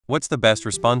What's the best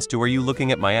response to "Are you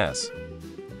looking at my ass?"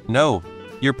 No,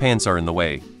 your pants are in the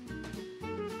way.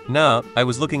 Nah, I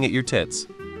was looking at your tits.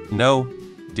 No,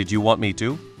 did you want me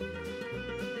to?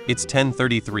 It's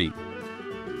 10:33.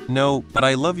 No, but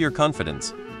I love your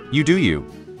confidence. You do you.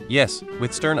 Yes,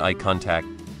 with stern eye contact.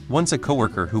 Once a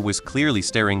coworker who was clearly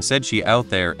staring said she out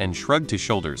there and shrugged his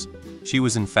shoulders. She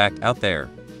was in fact out there.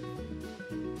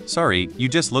 Sorry, you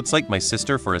just looks like my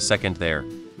sister for a second there.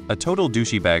 A total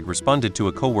douchebag responded to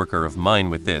a coworker of mine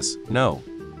with this, no.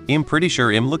 I'm pretty sure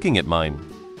I'm looking at mine.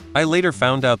 I later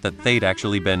found out that they'd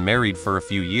actually been married for a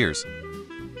few years.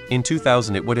 In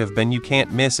 2000 it would have been you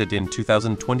can't miss it, in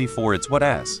 2024 it's what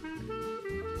ass.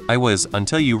 I was,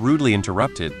 until you rudely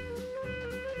interrupted.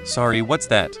 Sorry, what's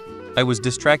that? I was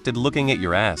distracted looking at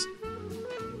your ass.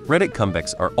 Reddit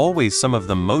comebacks are always some of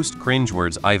the most cringe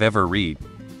words I've ever read.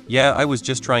 Yeah, I was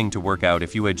just trying to work out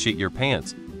if you had shit your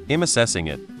pants. I'm assessing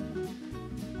it.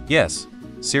 Yes.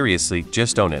 Seriously,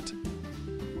 just own it.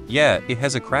 Yeah, it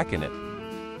has a crack in it.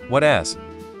 What ass?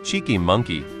 Cheeky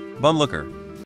monkey. Bum looker.